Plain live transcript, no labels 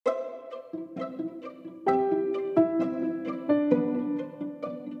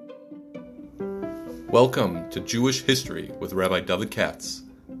Welcome to Jewish History with Rabbi David Katz,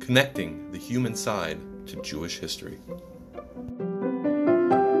 connecting the human side to Jewish history.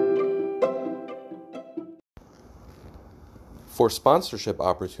 For sponsorship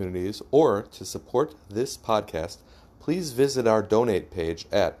opportunities or to support this podcast, please visit our donate page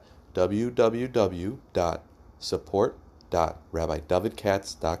at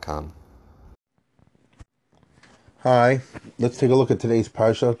www.support.rabbidavidkatz.com. Hi, let's take a look at today's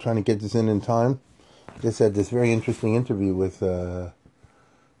parsha, trying to get this in time. Just had this very interesting interview with,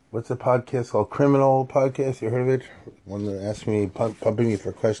 what's the podcast called? Criminal Podcast, you heard of it? One that asked me, pumping me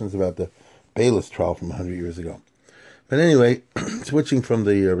for questions about the Bayless trial from 100 years ago. But anyway, switching from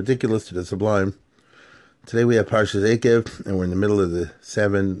the ridiculous to the sublime, today we have Parshas Eikev, and we're in the middle of the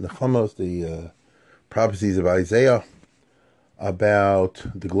 7 Nechamos, the prophecies of Isaiah about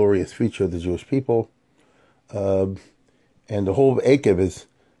the glorious future of the Jewish people. And the whole Eikev is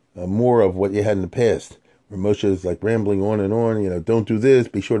more of what you had in the past, where Moshe is like rambling on, don't do this,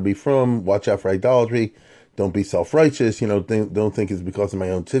 be sure to be from, watch out for idolatry, don't be self-righteous, don't think it's because of my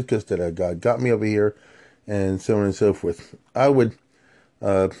own tzidkus that God got me over here, and so on and so forth. I would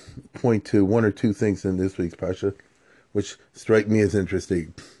point to one or two things in this week's Parsha, which strike me as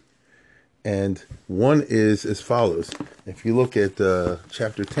interesting. And one is as follows. If you look at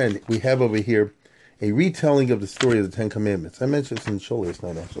chapter 10, we have over here a retelling of the story of the Ten Commandments. I mentioned this in Shul last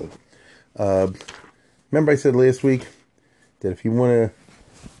night, actually. Remember I said last week that if you want to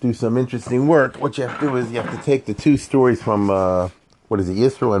do some interesting work, what you have to do is you have to take the two stories from,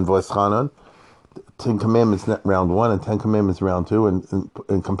 Yisro and Voschanan, Ten Commandments round 1 and Ten Commandments round 2,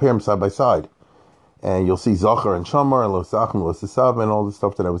 and compare them side by side. And you'll see Zachar and Shamar and Lo Sach and Lo Sasav and all the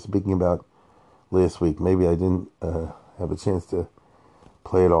stuff that I was speaking about last week. Maybe I didn't have a chance to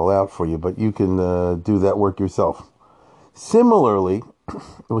play it all out for you, but you can do that work yourself. Similarly,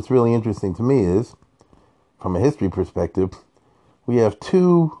 what's really interesting to me is, from a history perspective, we have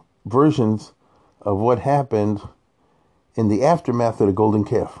two versions of what happened in the aftermath of the Golden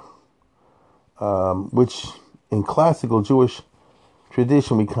Calf, which in classical Jewish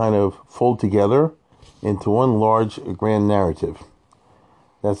tradition we kind of fold together into one large grand narrative.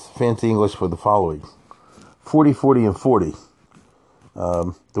 That's fancy English for the following: 40, 40, and 40.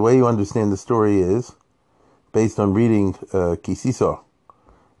 The way you understand the story is based on reading Kisisa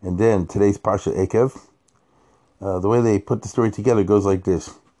and then today's Parsha Eikev. The way they put the story together goes like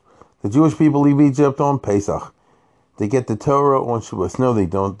this. The Jewish people leave Egypt on Pesach. They get the Torah on Shavuos. No, they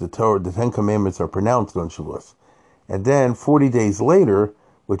don't. The Ten Commandments are pronounced on Shavuos. And then 40 days later,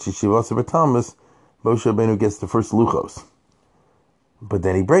 which is Shavuos B'Tammuz, Moshe Rabbeinu gets the first Luchos. But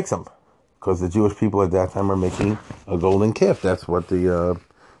then he breaks them, because the Jewish people at that time are making a golden calf. That's what the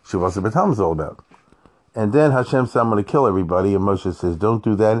Shavuos B'Tammuz is all about. And then Hashem said, I'm going to kill everybody. And Moshe says, don't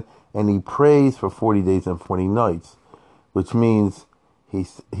do that. And he prays for 40 days and 40 nights, which means he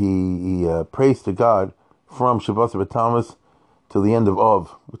prays to God from Shavuos B'Tammuz to the end of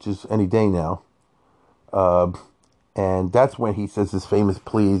Av, which is any day now. And that's when he says his famous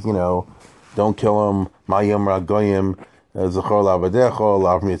pleas, don't kill him, Ma Yomra Goyim, Zachor Lavadecho,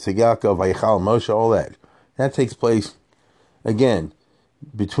 Lav Mitzvah Yaakov, Vayichal Moshe, all that. That takes place, again,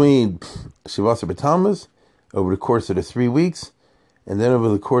 between Shavuos B'Tammuz, over the course of the 3 weeks, and then over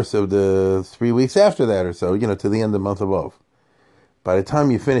the course of the 3 weeks after that or so, to the end of the month of Av. By the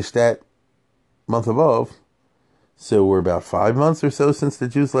time you finish that month of Av, so we're about 5 months or so since the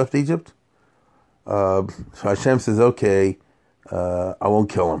Jews left Egypt. So Hashem says, okay, I won't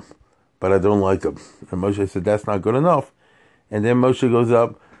kill him, but I don't like him. And Moshe said, that's not good enough. And then Moshe goes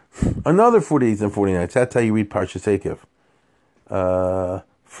up another 40 days and 40 nights. That's how you read Parshas Eikev.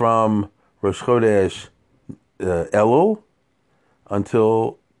 From Rosh Chodesh Elul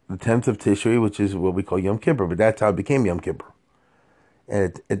until the 10th of Tishrei, which is what we call Yom Kippur. But that's how it became Yom Kippur.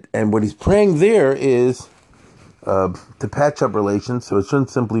 And what he's praying there is to patch up relations. So it shouldn't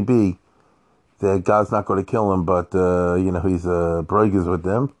simply be that God's not going to kill him, but, he's broiges with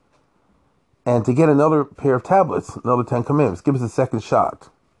them. And to get another pair of tablets, another 10 Commandments. Give us a second shot.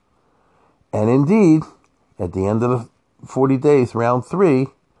 And indeed, at the end of the 40 days, round 3,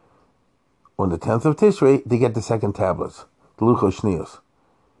 on the 10th of Tishrei, they get the second tablets, the Luchos Shnios.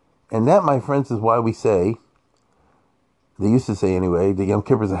 And that, my friends, is why we say, they used to say anyway, the Yom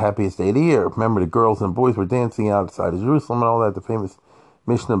Kippur is the happiest day of the year. Remember, the girls and boys were dancing outside of Jerusalem and all that, the famous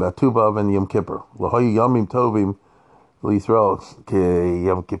Mishnah about Tu B'Av and Yom Kippur. L'hoyu yamim tovim l'Yisrael ki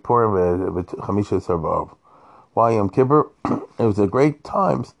Yom Kippurim v'chamisha sarvav. Why Yom Kippur? It was a great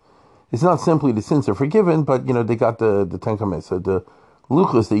times. It's not simply the sins are forgiven, but, they got the Ten Commandments. So the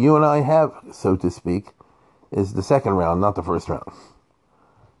Luchos that you and I have, so to speak, is the second round, not the first round.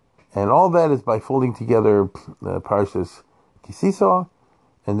 And all that is by folding together Parshas Kisisa,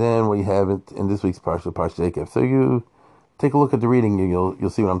 and then we have it in this week's Parshas Jacob. So you take a look at the reading, and you'll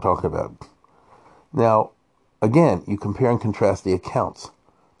see what I'm talking about. Now, again, you compare and contrast the accounts.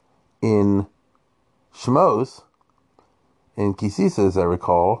 In Shemos, in Kisisa, as I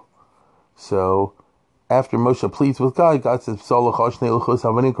recall, so after Moshe pleads with God, God says,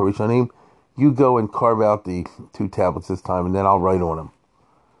 you go and carve out the 2 tablets this time, and then I'll write on them.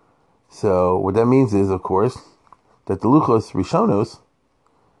 So what that means is, of course, that the Luchos Rishonos,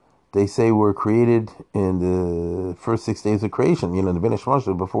 they say were created in the first 6 days of creation, the Ben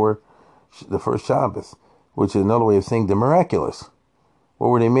Moshe, before the first Shabbos, which is another way of saying the miraculous. What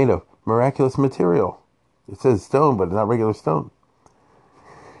were they made of? Miraculous material. It says stone, but not regular stone.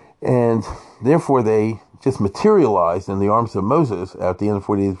 And therefore they just materialized in the arms of Moses at the end of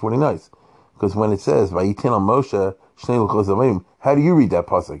 40 days and 40 nights. Because when it says, Vayitin al Moshe, Shnei Luchos Avim, how do you read that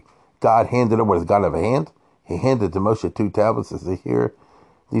pasuk? God handed it, what does God have a hand? He handed to Moshe 2 tablets and said, here,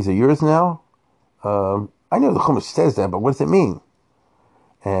 these are yours now. I know the Chumash says that, but what does it mean?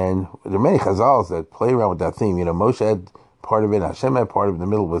 And there are many chazals that play around with that theme. Moshe had part of it, Hashem had part of it, in the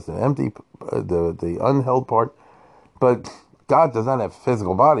middle was the empty, the unheld part. But God does not have a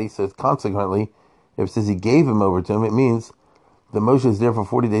physical body, so consequently, if it says he gave him over to him, it means that Moshe is there for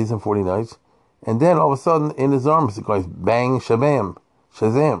 40 days and 40 nights. And then all of a sudden, in his arms, it goes bang, shazam.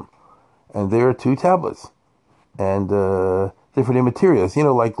 And there are 2 tablets. And different materials,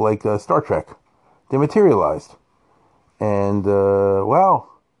 like Star Trek. They're materialized. And wow.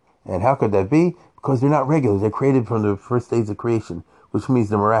 And how could that be? Because they're not regular. They're created from the first days of creation, which means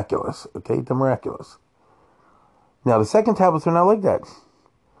the miraculous. Okay, the miraculous. Now, the second tablets are not like that.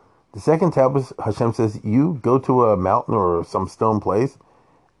 The second tablets, Hashem says, you go to a mountain or some stone place,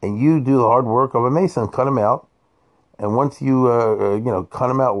 and you do the hard work of a mason, cut them out. And once you, cut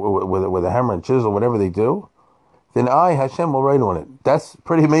them out with a hammer and chisel, whatever they do, then I, Hashem, will write on it. That's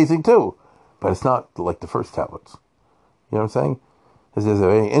pretty amazing too. But it's not like the first tablets. You know what I'm saying? This is a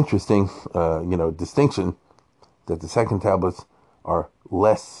very interesting, distinction that the second tablets are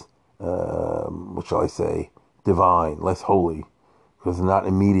less, what shall I say, divine, less holy, because they're not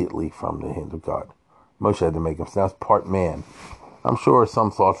immediately from the hand of God. Moshe had to make them. So that's part man. I'm sure some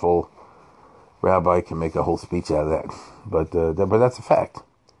thoughtful rabbi can make a whole speech out of that. But that's a fact.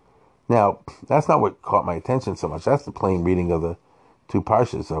 Now, that's not what caught my attention so much. That's the plain reading of the 2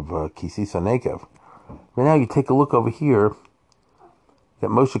 parshas of Kisisa Nekev. But now you take a look over here, that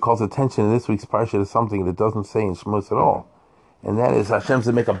Moshe calls attention in this week's parsha to something that doesn't say in Shemos at all. And that is Hashem's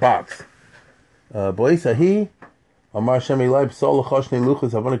to make a box. Bo'esahi, Amar Hashem Elai, P'sol l'choshni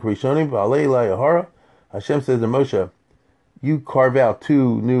luchas havana k'rishonim, v'alei Elai ahara. Hashem says to Moshe, you carve out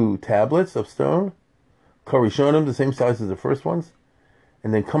 2 new tablets of stone, Karishonim, the same size as the first ones,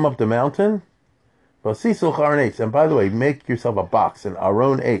 and then come up the mountain. And by the way, make yourself a box, an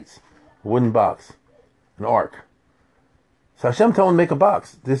aron eitz, a wooden box, an ark. So Hashem told him to make a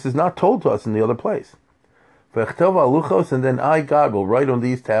box. This is not told to us in the other place. And then I, God, will write on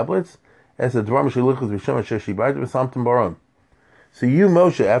these tablets as the Dvar Mishaluchos Rishon Asher Shibarta V'samtim Baron. So you,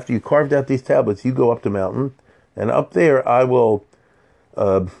 Moshe, after you carved out these tablets, you go up the mountain, and up there I will,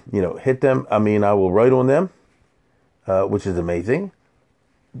 hit them. I will write on them, which is amazing.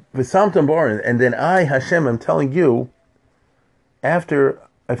 V'samtim Baron, and then I, Hashem, am telling you, after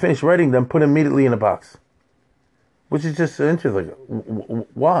I finish writing them, put them immediately in a box. Which is just interesting.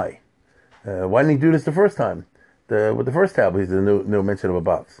 Why? Why didn't he do this the first time? With the first tablet, there's no mention of a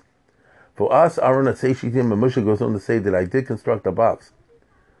box. For us, Aaron Atzeshitim, and Moshe goes on to say that I did construct a box,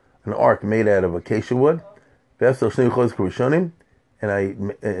 an ark made out of acacia wood, and I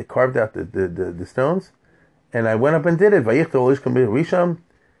carved out the stones, and I went up and did it.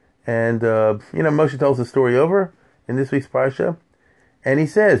 And Moshe tells the story over in this week's parsha. And he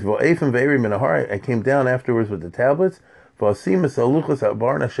says, I came down afterwards with the tablets, and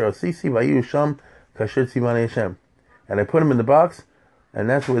I put them in the box, and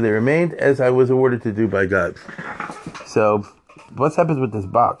that's where they remained, as I was ordered to do by God. So, what happens with this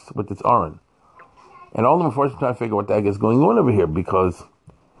box, with this aron? And all the more fortunate trying to figure out what the heck is going on over here, because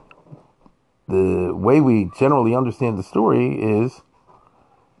the way we generally understand the story is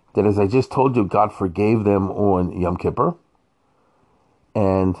that, as I just told you, God forgave them on Yom Kippur,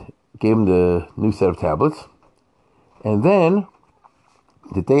 and gave him the new set of tablets. And then,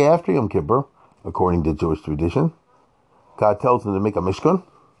 the day after Yom Kippur, according to Jewish tradition, God tells them to make a Mishkan.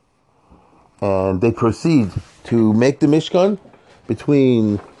 And they proceed to make the Mishkan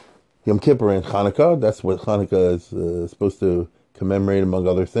between Yom Kippur and Hanukkah. That's what Hanukkah is supposed to commemorate, among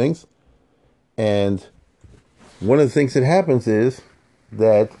other things. And one of the things that happens is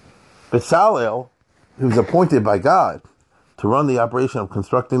that Bezalel, who's appointed by God to run the operation of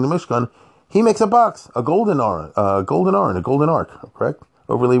constructing the Mishkan, he makes a box, a golden ark, correct?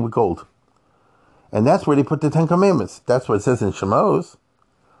 Overlaid with gold. And that's where they put the Ten Commandments. That's what it says in Shemos.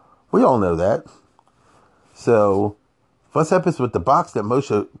 We all know that. So, what's happens with the box that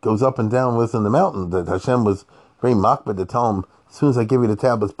Moshe goes up and down with in the mountain, that Hashem was very makbid to tell him, as soon as I give you the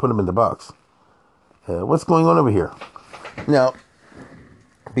tablets, put them in the box. What's going on over here? Now,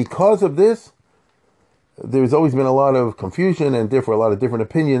 because of this, there's always been a lot of confusion and therefore a lot of different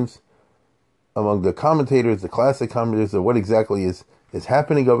opinions among the commentators, the classic commentators, of what exactly is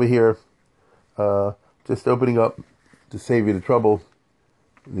happening over here. Just opening up to save you the trouble.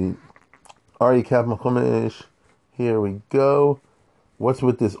 The Aryeh Kaplan Chumash. Here we go. What's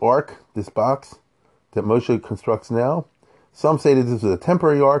with this ark, this box that Moshe constructs now? Some say that this was a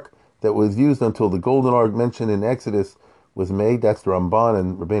temporary ark that was used until the golden ark mentioned in Exodus was made. That's the Ramban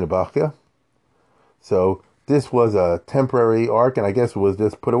and Rabbeinu Bachya. So this was a temporary ark, and I guess it was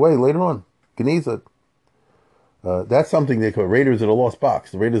just put away later on. Geniza. That's something they call Raiders of the Lost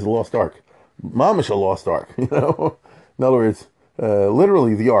Box, the Raiders of the Lost Ark. Mamish a lost ark, In other words,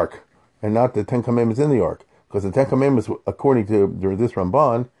 literally the ark, and not the Ten Commandments in the ark. Because the Ten Commandments, according to this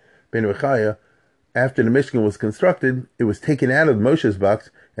Ramban, Ben Rechaya, after the Mishkan was constructed, it was taken out of Moshe's box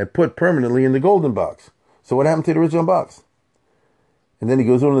and put permanently in the golden box. So what happened to the original box? And then he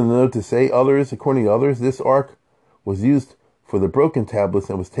goes on in the note to say, according to others, this ark was used for the broken tablets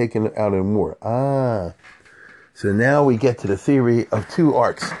and was taken out in war. So now we get to the theory of two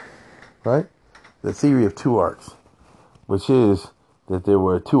arks. Right? The theory of two arks, which is that there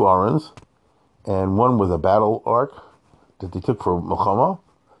were two Aarons, and one was a battle ark that they took for Milchama,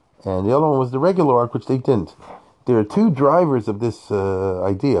 and the other one was the regular ark, which they didn't. There are two drivers of this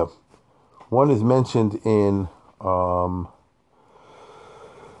idea. One is mentioned in the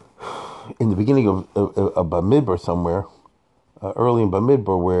beginning of Bamidbar somewhere, early in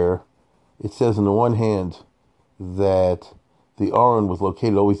Bamidbar, where it says on the one hand that the Aron was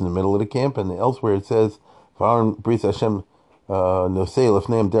located always in the middle of the camp, and elsewhere it says, "V'Aaron bris Hashem nosei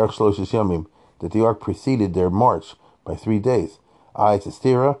lefneim derech shloshes yamim," that the ark preceded their march by 3 days. It's a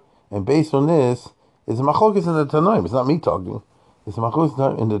stira, and based on this, it's a machlokas in the Tanaim. It's not me talking. It's a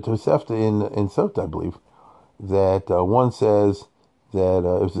machlokas in the Tosefta in Sota, I believe, that one says that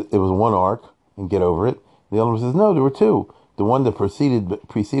it was one ark and get over it. The other one says no, there were two. The one that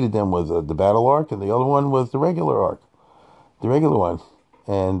preceded them was the battle ark, and the other one was the regular ark. The regular one.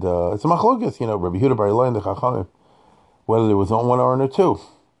 And it's a machlokas, Rabbi Yehuda Bar Ilai and the Chachamim, whether there was one Aron or two.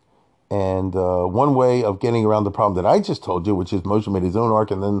 And one way of getting around the problem that I just told you, which is Moshe made his own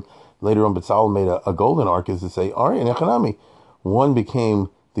ark, and then later on Bezalel made a golden ark, is to say, Aron and Echanami. One became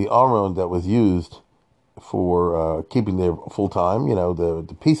the Aron that was used for keeping there full time,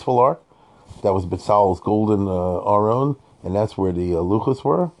 the peaceful ark. That was Bezalel's golden Aron, and that's where the luchos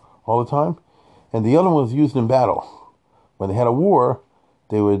were all the time. And the other one was used in battle. When they had a war,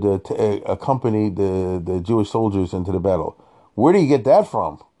 they would accompany the Jewish soldiers into the battle. Where do you get that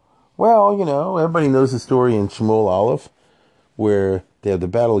from? Well, everybody knows the story in Shmuel Aleph, where they have the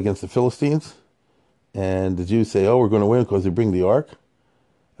battle against the Philistines, and the Jews say, we're going to win because they bring the ark.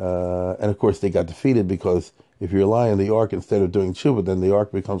 And of course, they got defeated because if you rely on the ark instead of doing tshuva, then the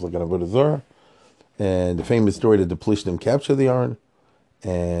ark becomes like an avodah zarah. And the famous story that the Plishtim capture the Aron,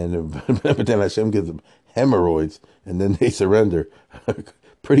 and but then Hashem gives them hemorrhoids, and then they surrender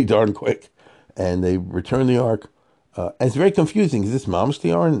pretty darn quick, and they return the ark. And it's very confusing. Is this mamish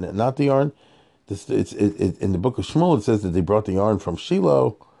the Aron, not the Aron? In the book of Shmuel, it says that they brought the Aron from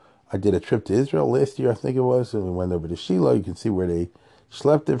Shiloh. I did a trip to Israel last year, I think it was, and we went over to Shiloh. You can see where they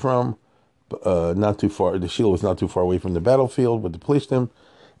schlepped it from. Not too far. The Shiloh was not too far away from the battlefield with the Plishtim.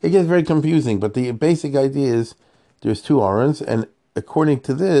 It gets very confusing, but the basic idea is there's two Arons, and according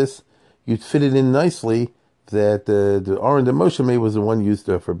to this, you'd fit it in nicely that the Aron that Moshe made was the one used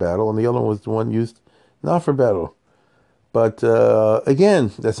for battle, and the other one was the one used not for battle. But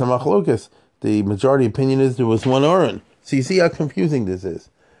again, that's a machlokas. The majority opinion is there was one Aron. So you see how confusing this is.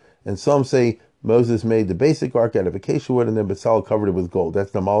 And some say Moses made the basic ark out of acacia wood, and then Bezalel covered it with gold.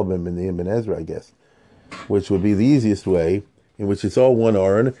 That's the Malbim and the Ibn Ezra, I guess, which would be the easiest way, in which it's all one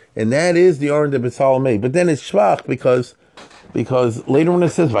Aron, and that is the Aron that Bezalel made. But then it's shvach because later when it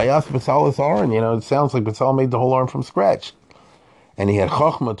says Vayas Bezalel's Aron, it sounds like Bezalel made the whole Aron from scratch. And he had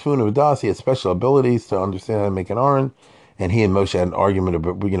Chachma, Tfuna, Udas, he had special abilities to understand how to make an Aron, and he and Moshe had an argument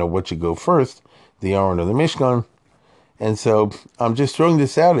about, what should go first, the Aron or the Mishkan. And so I'm just throwing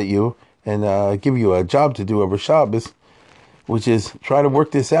this out at you and give you a job to do over Shabbos, which is try to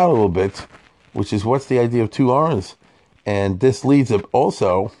work this out a little bit, which is what's the idea of two Aarons? And this leads up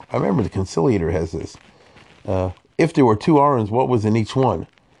also, I remember the Conciliator has this. If there were two Aarons, what was in each one?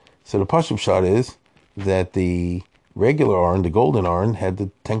 So the Pashut Pshat is that the regular Aron, the golden Aron, had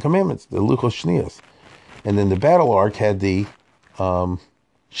the Ten Commandments, the Luchos Shnios. And then the battle ark had the Shivrei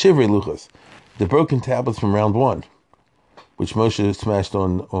Luchos, the broken tablets from round one, which Moshe smashed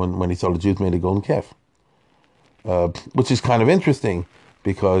on when he saw the Jews made a golden calf. Which is kind of interesting,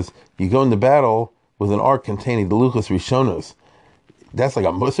 because you go into battle with an ark containing the Luchos Rishonos. That's like a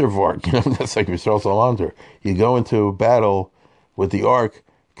Musar ark, that's like Yisrael Salanter. You go into battle with the ark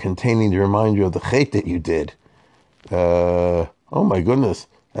containing the reminder of the Chet that you did. Oh my goodness.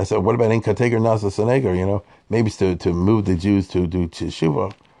 I said, what about Inkateger Nasa Saneger? Maybe it's to move the Jews to do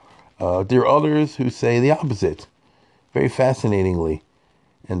Teshuvah. There are others who say the opposite, very fascinatingly.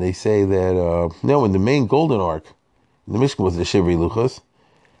 And they say that, no, in the main golden ark, the Mishkan was the Shivrei Luchos,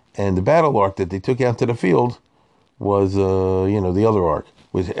 and the battle ark that they took out to the field was, the other ark,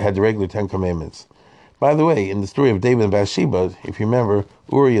 which had the regular Ten Commandments. By the way, in the story of David and Bathsheba, if you remember,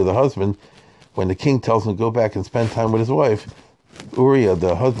 Uriah, the husband, when the king tells him to go back and spend time with his wife, Uriah,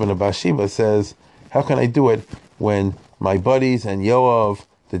 the husband of Bathsheba, says, how can I do it when my buddies and Yoav,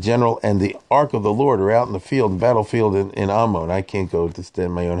 the general, and the ark of the Lord are out in the field, battlefield in Ammon? I can't go to stay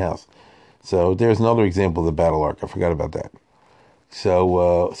in my own house. So there's another example of the battle ark. I forgot about that. So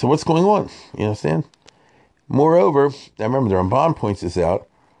what's going on? You understand? Moreover, I remember the Ramban points this out.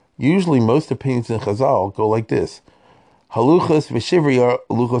 Usually most opinions in Chazal go like this. Haluchos v'shivri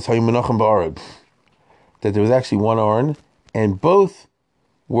luchos hayu menachem ba'arad. That there was actually one Aron, and both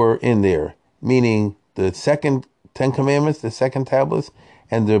were in there. Meaning the second Ten Commandments, the second tablets,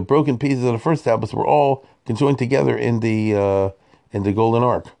 and the broken pieces of the first tablets were all conjoined together in the golden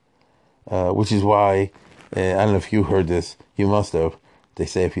ark. Which is why, I don't know if you heard this, you must have. They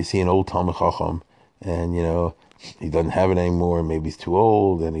say if you see an old Talmid Chacham, and he doesn't have it anymore, maybe he's too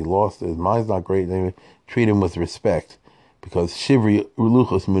old, and he lost it, his mind's not great, they treat him with respect, because Shivri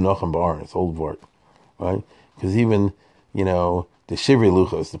Luchos Munachim Ba'aron, it's old word, right? Because even, the Shivri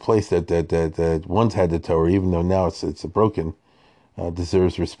Luchos, the place that once had the Torah, even though now it's broken,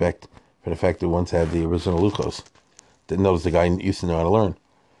 deserves respect for the fact that once had the original Luchos. Didn't notice the guy used to know how to learn.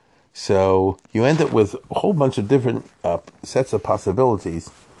 So you end up with a whole bunch of different sets of possibilities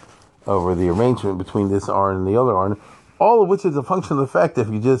over the arrangement between this Aron and the other Aron, all of which is a function of the fact that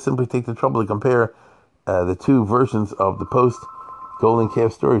if you just simply take the trouble to compare the two versions of the post-Golden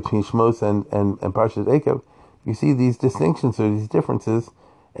Calf story between Shmos and Parshas Eikev, you see these distinctions or these differences,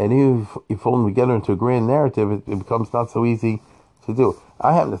 and you fold them together into a grand narrative, it becomes not so easy to do.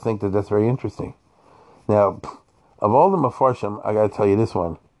 I happen to think that that's very interesting. Now, of all the Mefarshim, I got to tell you this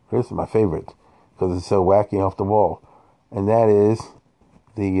one. This is my favorite, because it's so wacky off the wall. And that is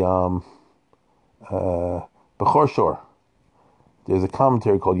the Bechor Shor. There's a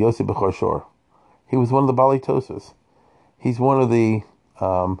commentary called Yossi Bechor Shor. He was one of the Balei Tosfos. He's one of the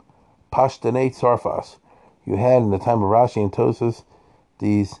Pashtanei Tzarfas. You had, in the time of Rashi and Tosfos,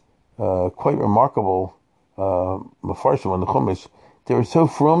 these quite remarkable Mefarshim on the Chumash. They were so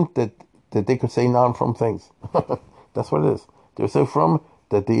frum that they could say non-frum things. That's what it is. They were so frum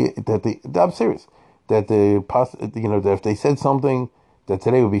that I'm serious. That that if they said something that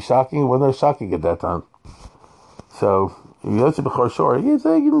today would be shocking, well, they're shocking at that time. So Yossi Bechor Shor, you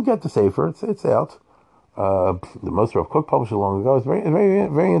can get the Sefer. It's out. The Moshe Rav Kook published it long ago. It's very, very,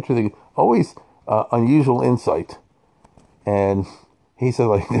 very interesting. Always unusual insight. And he said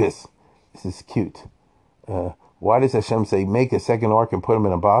like this. This is cute. Why does Hashem say make a second ark and put them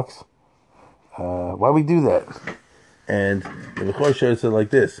in a box? Why we do that? And the Bechor Shor said like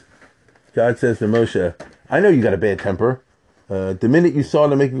this. God says to Moshe, I know you got a bad temper. The minute you saw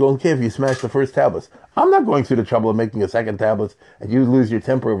them make a golden calf, you smashed the first tablets. I'm not going through the trouble of making a second tablets, and you lose your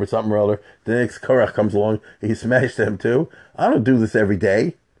temper over something or other. The next Korach comes along, and you smash them too. I don't do this every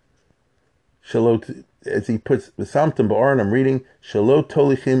day. Shalot, as he puts, Samtim Ba'aron, I'm reading, Shalot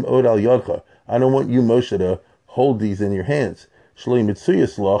Tolichim Od Al Yodcha. I don't want you, Moshe, to hold these in your hands. Shaloi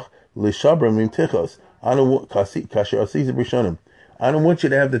Mitzuyas Loch, Lishabram Mim Tichos. I don't want I don't want you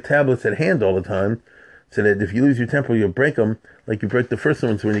to have the tablets at hand all the time, so that if you lose your temper, you'll break them like you broke the first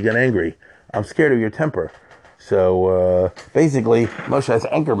ones when you got angry. I'm scared of your temper. So basically, Moshe has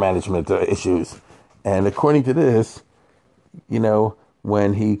anger management issues. And according to this,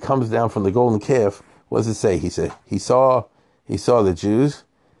 when he comes down from the golden calf, what does it say? He said he saw the Jews,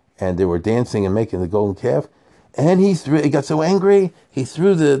 and they were dancing and making the golden calf, and he got so angry, he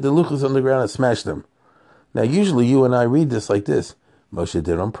threw the luchos on the ground and smashed them. Now, usually you and I read this like this. Moshe did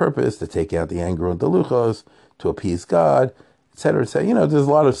it on purpose to take out the anger of the luchos, to appease God, etc., etc. There's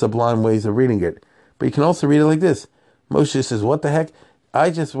a lot of sublime ways of reading it. But you can also read it like this. Moshe says, what the heck? I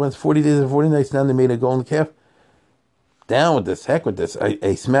just went 40 days and 40 nights down, they made a golden calf. Down with this, heck with this.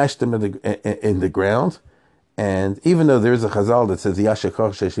 I smashed them in the ground. And even though there's a chazal that says,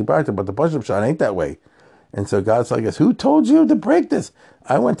 Yashakach Sheshibarta, but the Pashup Shah ain't that way. And so God's like, who told you to break this?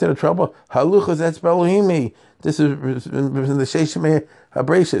 I went to the trouble. Haluchas Etzbelohimi. This is the Sheshimeh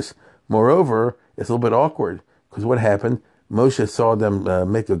Habrashis. Moreover, it's a little bit awkward, because what happened? Moshe saw them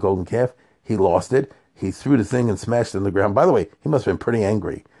make a golden calf. He lost it. He threw the thing and smashed it on the ground. By the way, he must have been pretty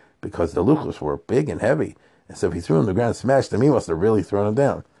angry, because the luchos were big and heavy. And so if he threw them on the ground and smashed them, he must have really thrown them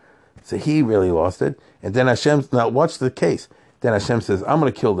down. So he really lost it. And then Hashem, now watch the case. Then Hashem says, I'm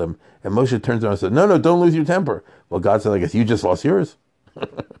going to kill them. And Moshe turns around and says, no, don't lose your temper. Well, God said, I guess you just lost yours.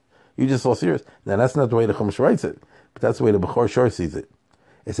 You just lost yours. Now, that's not the way the Chumash writes it, but that's the way the Bechor Shor sees it.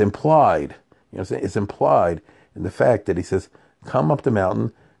 It's implied, you know what I'm saying? It's implied in the fact that he says, come up the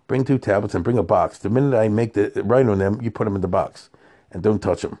mountain, bring 2 tablets, and bring a box. The minute I make the write on them, you put them in the box. And don't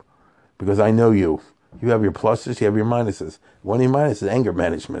touch them. Because I know you. You have your pluses, you have your minuses. One of your minuses is anger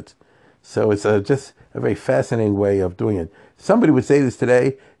management. So it's just a very fascinating way of doing it. Somebody would say this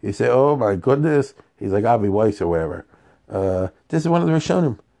today. You say, oh my goodness. He's like Avi Weiss or whatever. This is one of the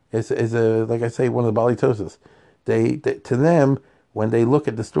Rishonim. It's like I say, one of the Bali Tosas. They to them, when they look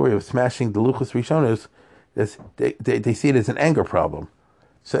at the story of smashing the Luchos Rishonos, they see it as an anger problem.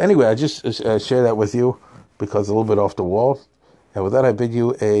 So anyway, I just share that with you because it's a little bit off the wall. And with that, I bid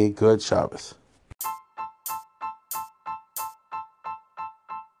you a good Shabbos.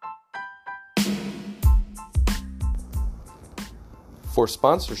 For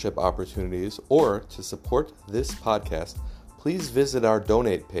sponsorship opportunities or to support this podcast, please visit our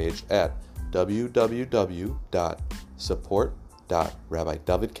donate page at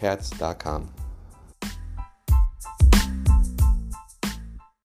www.support.rabbidavidkatz.com.